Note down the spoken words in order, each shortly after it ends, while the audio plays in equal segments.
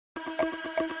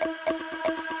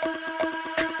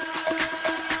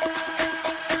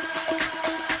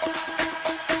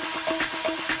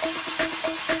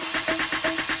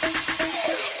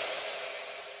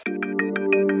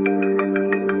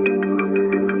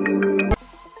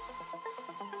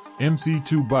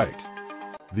MC2 Bike.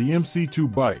 The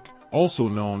MC2 Bike, also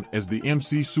known as the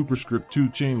MC Superscript 2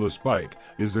 chainless bike,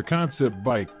 is a concept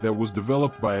bike that was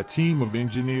developed by a team of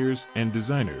engineers and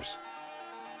designers.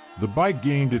 The bike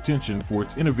gained attention for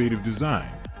its innovative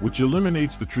design, which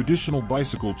eliminates the traditional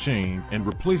bicycle chain and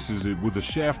replaces it with a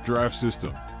shaft drive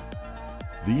system.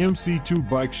 The MC2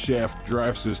 Bike shaft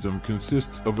drive system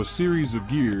consists of a series of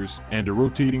gears and a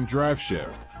rotating drive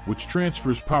shaft, which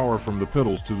transfers power from the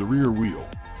pedals to the rear wheel.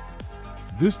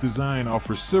 This design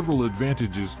offers several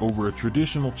advantages over a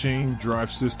traditional chain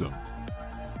drive system.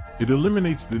 It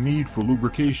eliminates the need for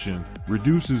lubrication,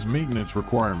 reduces maintenance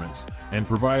requirements, and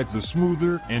provides a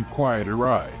smoother and quieter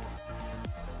ride.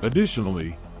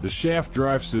 Additionally, the shaft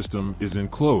drive system is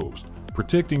enclosed,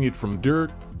 protecting it from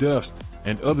dirt, dust,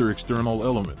 and other external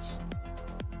elements.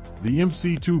 The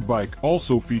MC2 Bike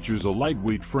also features a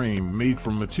lightweight frame made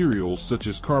from materials such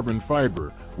as carbon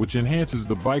fiber, which enhances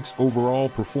the bike's overall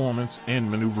performance and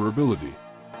maneuverability.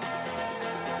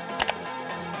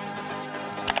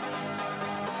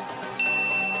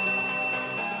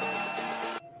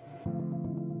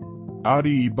 Audi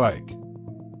E-bike.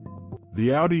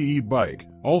 The Audi E-bike,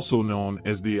 also known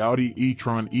as the Audi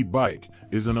e-tron E-bike,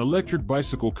 is an electric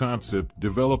bicycle concept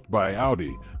developed by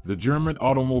Audi, the German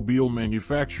automobile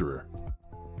manufacturer.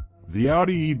 The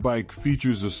Audi E-bike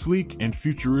features a sleek and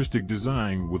futuristic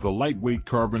design with a lightweight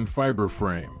carbon fiber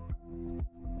frame.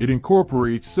 It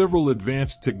incorporates several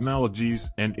advanced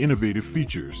technologies and innovative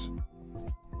features.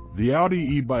 The Audi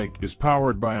E-bike is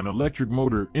powered by an electric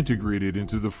motor integrated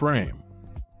into the frame.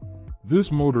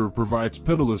 This motor provides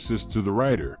pedal assist to the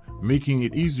rider, making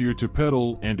it easier to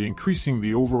pedal and increasing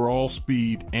the overall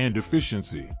speed and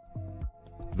efficiency.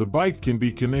 The bike can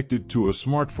be connected to a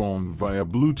smartphone via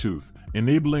Bluetooth,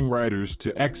 enabling riders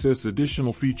to access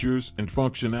additional features and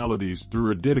functionalities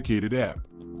through a dedicated app.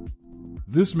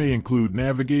 This may include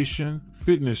navigation,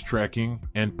 fitness tracking,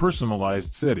 and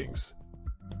personalized settings.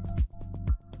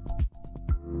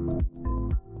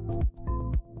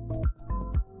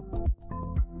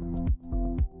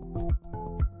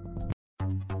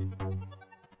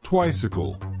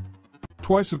 Twicycle.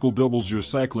 Twicycle doubles your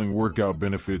cycling workout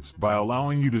benefits by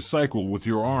allowing you to cycle with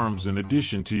your arms in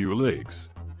addition to your legs.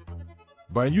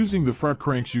 By using the front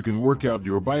cranks, you can work out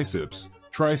your biceps,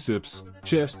 triceps,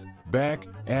 chest, back,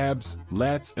 abs,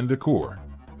 lats, and the core.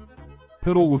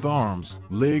 Pedal with arms,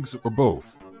 legs, or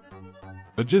both.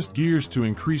 Adjust gears to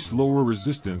increase lower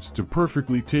resistance to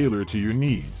perfectly tailor to your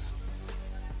needs.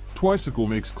 Twicycle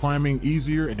makes climbing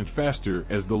easier and faster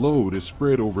as the load is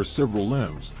spread over several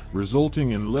limbs,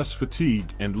 resulting in less fatigue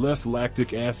and less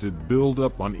lactic acid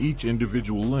buildup on each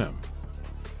individual limb.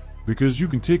 Because you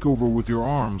can take over with your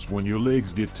arms when your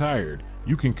legs get tired,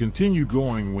 you can continue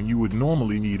going when you would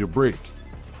normally need a break.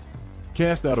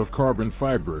 Cast out of carbon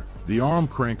fiber, the arm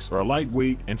cranks are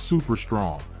lightweight and super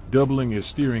strong, doubling as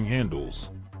steering handles.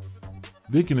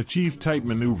 They can achieve tight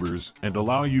maneuvers and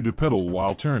allow you to pedal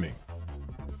while turning.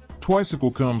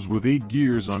 Twicycle comes with 8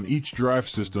 gears on each drive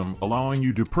system, allowing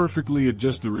you to perfectly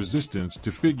adjust the resistance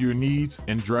to fit your needs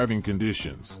and driving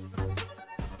conditions.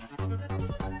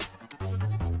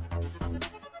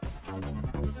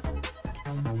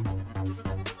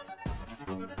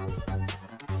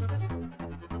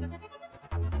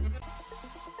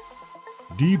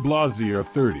 BLasi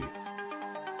R30.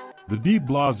 The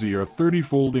BLasi R30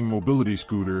 folding mobility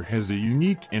scooter has a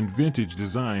unique and vintage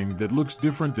design that looks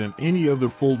different than any other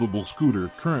foldable scooter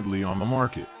currently on the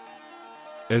market.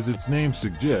 As its name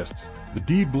suggests, the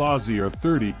BLasi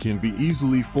R30 can be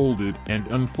easily folded and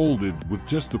unfolded with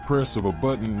just the press of a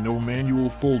button, no manual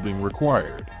folding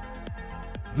required.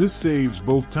 This saves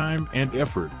both time and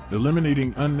effort,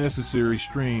 eliminating unnecessary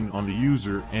strain on the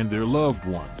user and their loved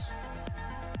ones.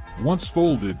 Once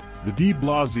folded, the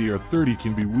BLasi R30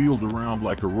 can be wheeled around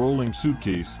like a rolling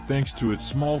suitcase thanks to its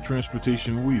small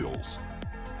transportation wheels.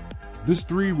 This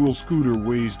 3-wheel scooter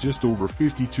weighs just over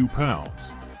 52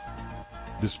 pounds.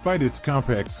 Despite its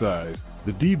compact size,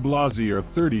 the BLasi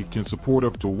R30 can support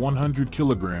up to 100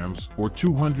 kilograms or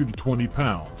 220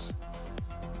 pounds.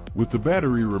 With the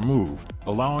battery removed,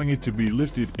 allowing it to be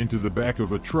lifted into the back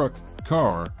of a truck,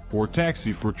 car, or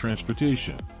taxi for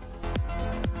transportation.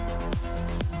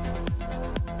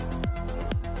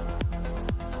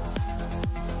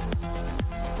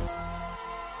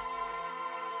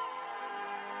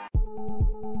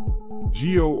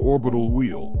 Geo Orbital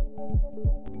wheel.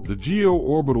 The Geo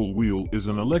Orbital wheel is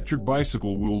an electric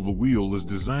bicycle wheel. The wheel is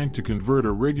designed to convert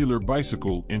a regular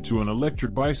bicycle into an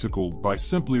electric bicycle by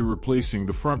simply replacing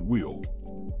the front wheel.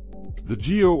 The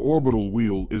Geo Orbital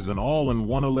wheel is an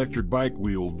all-in-one electric bike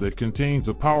wheel that contains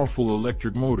a powerful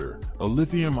electric motor, a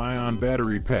lithium-ion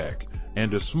battery pack,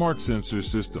 and a smart sensor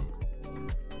system.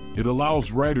 It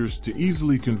allows riders to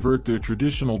easily convert their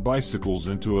traditional bicycles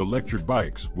into electric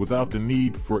bikes without the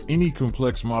need for any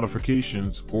complex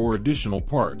modifications or additional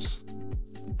parts.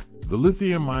 The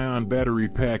lithium-ion battery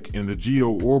pack in the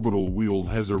Geo Orbital wheel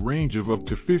has a range of up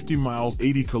to 50 miles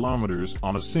 80 kilometers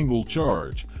on a single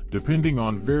charge, depending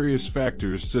on various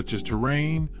factors such as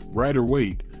terrain, rider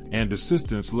weight, and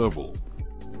assistance level.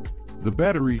 The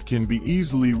battery can be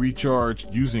easily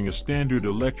recharged using a standard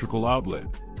electrical outlet.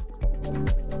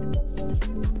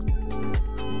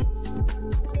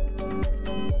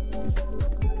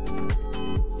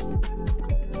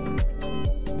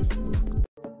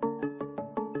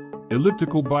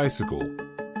 Elliptical bicycle.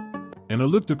 An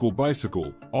elliptical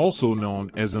bicycle, also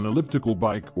known as an elliptical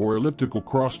bike or elliptical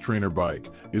cross-trainer bike,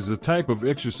 is a type of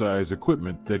exercise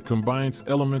equipment that combines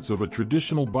elements of a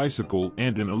traditional bicycle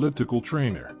and an elliptical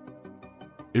trainer.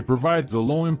 It provides a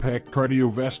low-impact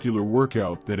cardiovascular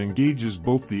workout that engages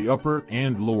both the upper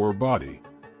and lower body.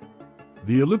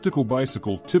 The elliptical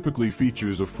bicycle typically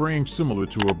features a frame similar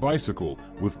to a bicycle,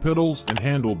 with pedals and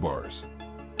handlebars.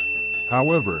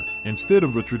 However, instead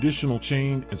of a traditional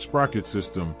chain and sprocket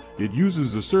system, it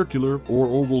uses a circular or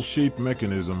oval-shaped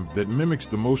mechanism that mimics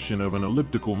the motion of an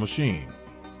elliptical machine.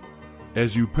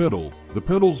 As you pedal, the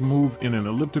pedals move in an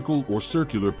elliptical or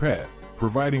circular path,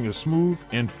 providing a smooth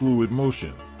and fluid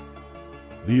motion.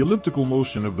 The elliptical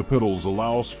motion of the pedals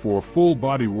allows for a full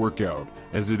body workout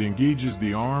as it engages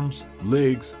the arms,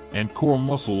 legs, and core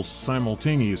muscles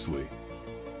simultaneously.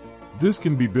 This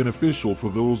can be beneficial for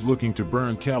those looking to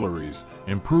burn calories,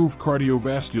 improve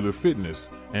cardiovascular fitness,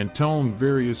 and tone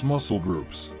various muscle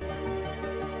groups.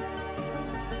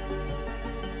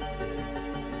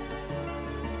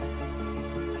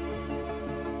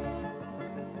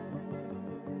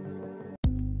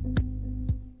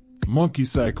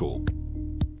 Monkeycycle.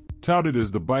 Touted as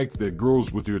the bike that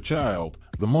grows with your child,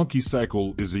 the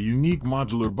Monkeycycle is a unique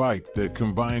modular bike that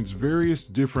combines various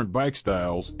different bike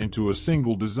styles into a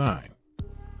single design.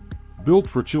 Built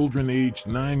for children aged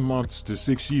 9 months to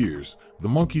 6 years, the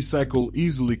Monkeycycle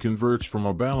easily converts from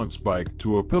a balance bike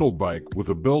to a pedal bike with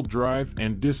a belt drive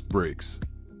and disc brakes.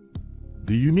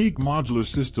 The unique modular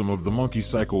system of the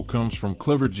Monkeycycle comes from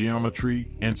clever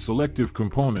geometry and selective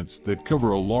components that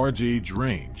cover a large age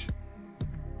range.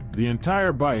 The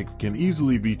entire bike can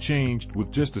easily be changed with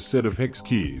just a set of hex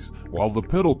keys, while the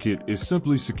pedal kit is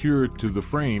simply secured to the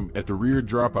frame at the rear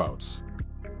dropouts.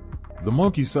 The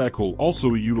Monkeycycle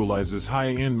also utilizes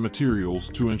high-end materials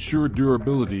to ensure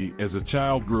durability as a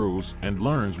child grows and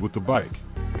learns with the bike.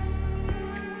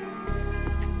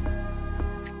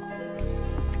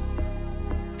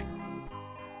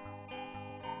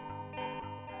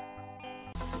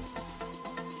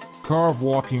 Carv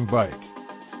walking bike.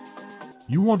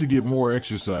 You want to get more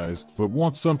exercise, but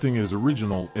want something as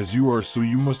original as you are, so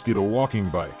you must get a walking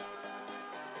bike.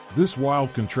 This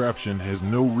wild contraption has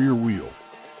no rear wheel.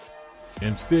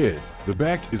 Instead, the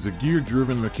back is a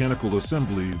gear-driven mechanical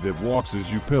assembly that walks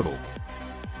as you pedal.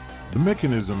 The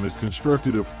mechanism is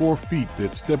constructed of 4 feet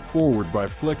that step forward by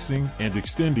flexing and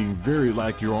extending very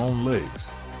like your own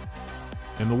legs.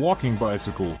 In the walking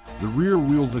bicycle, the rear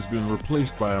wheel has been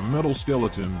replaced by a metal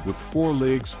skeleton with 4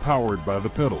 legs powered by the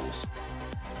pedals.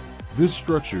 This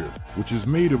structure, which is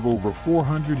made of over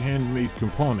 400 handmade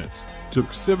components,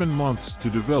 took 7 months to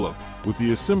develop, with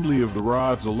the assembly of the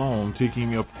rods alone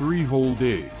taking up 3 whole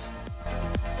days.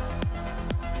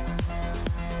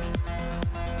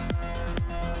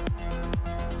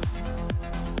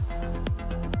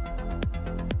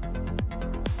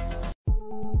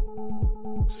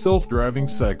 Self-driving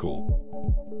cycle.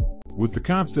 With the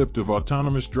concept of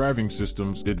autonomous driving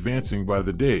systems advancing by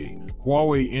the day,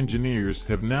 Huawei engineers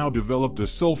have now developed a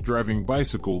self-driving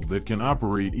bicycle that can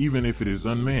operate even if it is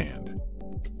unmanned.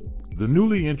 The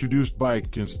newly introduced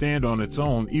bike can stand on its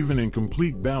own even in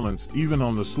complete balance, even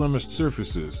on the slimmest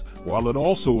surfaces, while it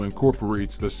also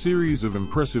incorporates a series of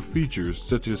impressive features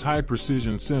such as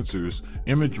high-precision sensors,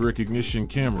 image recognition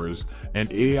cameras,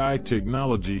 and AI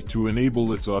technology to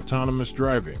enable its autonomous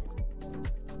driving.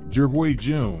 Zhe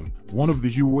Jun, one of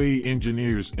the Huawei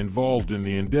engineers involved in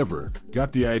the endeavor,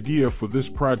 got the idea for this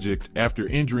project after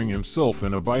injuring himself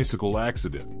in a bicycle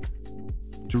accident.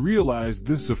 To realize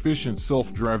this efficient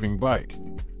self-driving bike,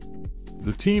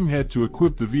 The team had to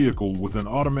equip the vehicle with an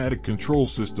automatic control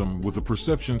system with a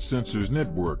perception sensors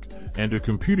network and a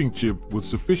computing chip with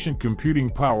sufficient computing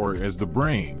power as the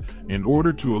brain in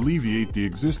order to alleviate the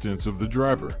existence of the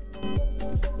driver.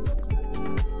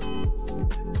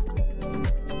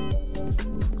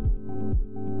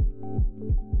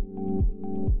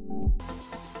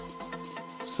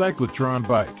 Cyclotron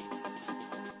Bike.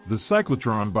 The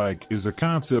Cyclotron Bike is a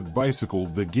concept bicycle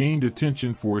that gained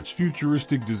attention for its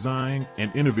futuristic design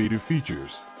and innovative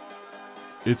features.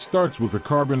 It starts with a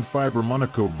carbon fiber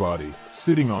monocoque body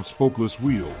sitting on spokeless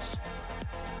wheels.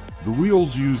 The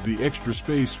wheels use the extra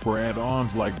space for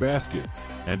add-ons like baskets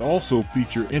and also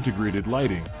feature integrated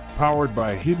lighting powered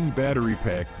by a hidden battery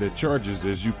pack that charges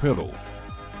as you pedal.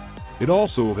 It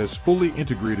also has fully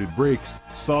integrated brakes,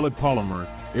 solid polymer,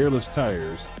 airless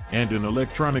tires, and an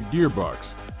electronic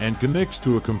gearbox, and connects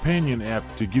to a companion app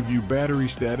to give you battery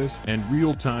status and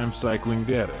real-time cycling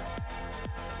data.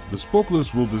 The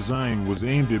spokeless wheel design was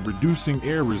aimed at reducing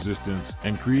air resistance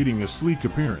and creating a sleek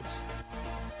appearance.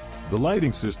 The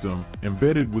lighting system,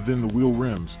 embedded within the wheel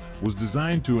rims, was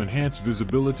designed to enhance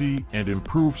visibility and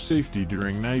improve safety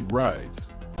during night rides.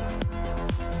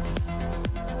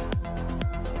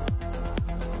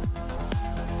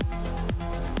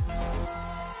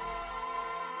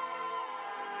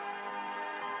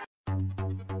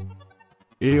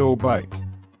 E-bike.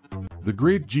 The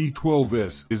Greyp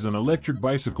G12S is an electric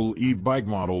bicycle e-bike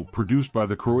model produced by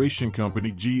the Croatian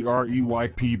company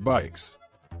Greyp Bikes.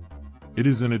 It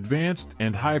is an advanced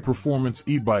and high-performance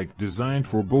e-bike designed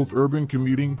for both urban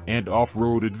commuting and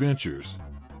off-road adventures.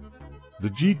 The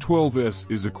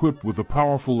G12S is equipped with a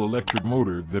powerful electric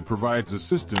motor that provides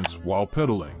assistance while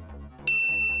pedaling.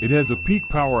 It has a peak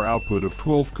power output of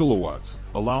 12 kilowatts,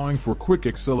 allowing for quick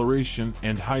acceleration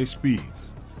and high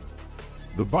speeds.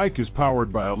 The bike is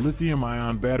powered by a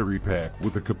lithium-ion battery pack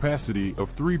with a capacity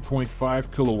of 3.5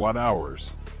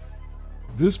 kilowatt-hours.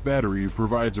 This battery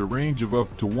provides a range of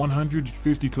up to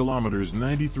 150 kilometers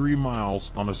 93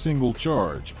 miles on a single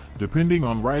charge. Depending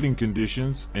on riding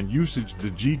conditions and usage, the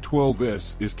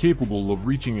G12S is capable of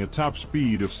reaching a top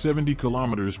speed of 70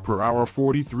 kilometers per hour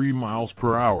 43 miles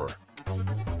per hour.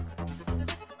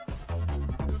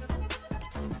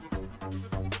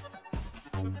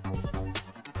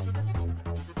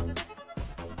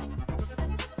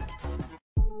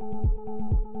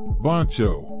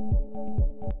 Boncho.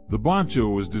 The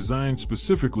Boncho is designed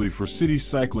specifically for city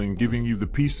cycling, giving you the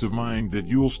peace of mind that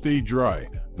you'll stay dry.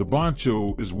 The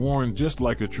Boncho is worn just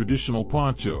like a traditional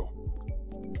poncho.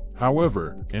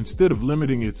 However, instead of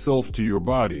limiting itself to your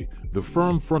body, the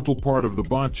firm frontal part of the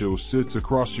Boncho sits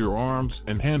across your arms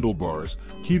and handlebars,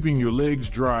 keeping your legs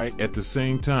dry at the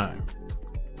same time.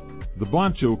 The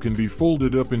Boncho can be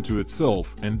folded up into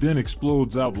itself and then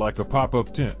explodes out like a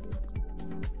pop-up tent,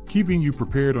 keeping you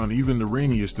prepared on even the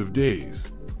rainiest of days.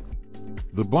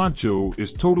 The Boncho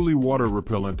is totally water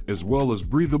repellent as well as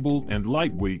breathable and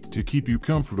lightweight to keep you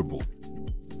comfortable.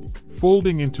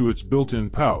 Folding into its built-in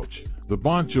pouch, the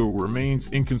Boncho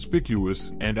remains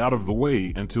inconspicuous and out of the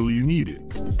way until you need it.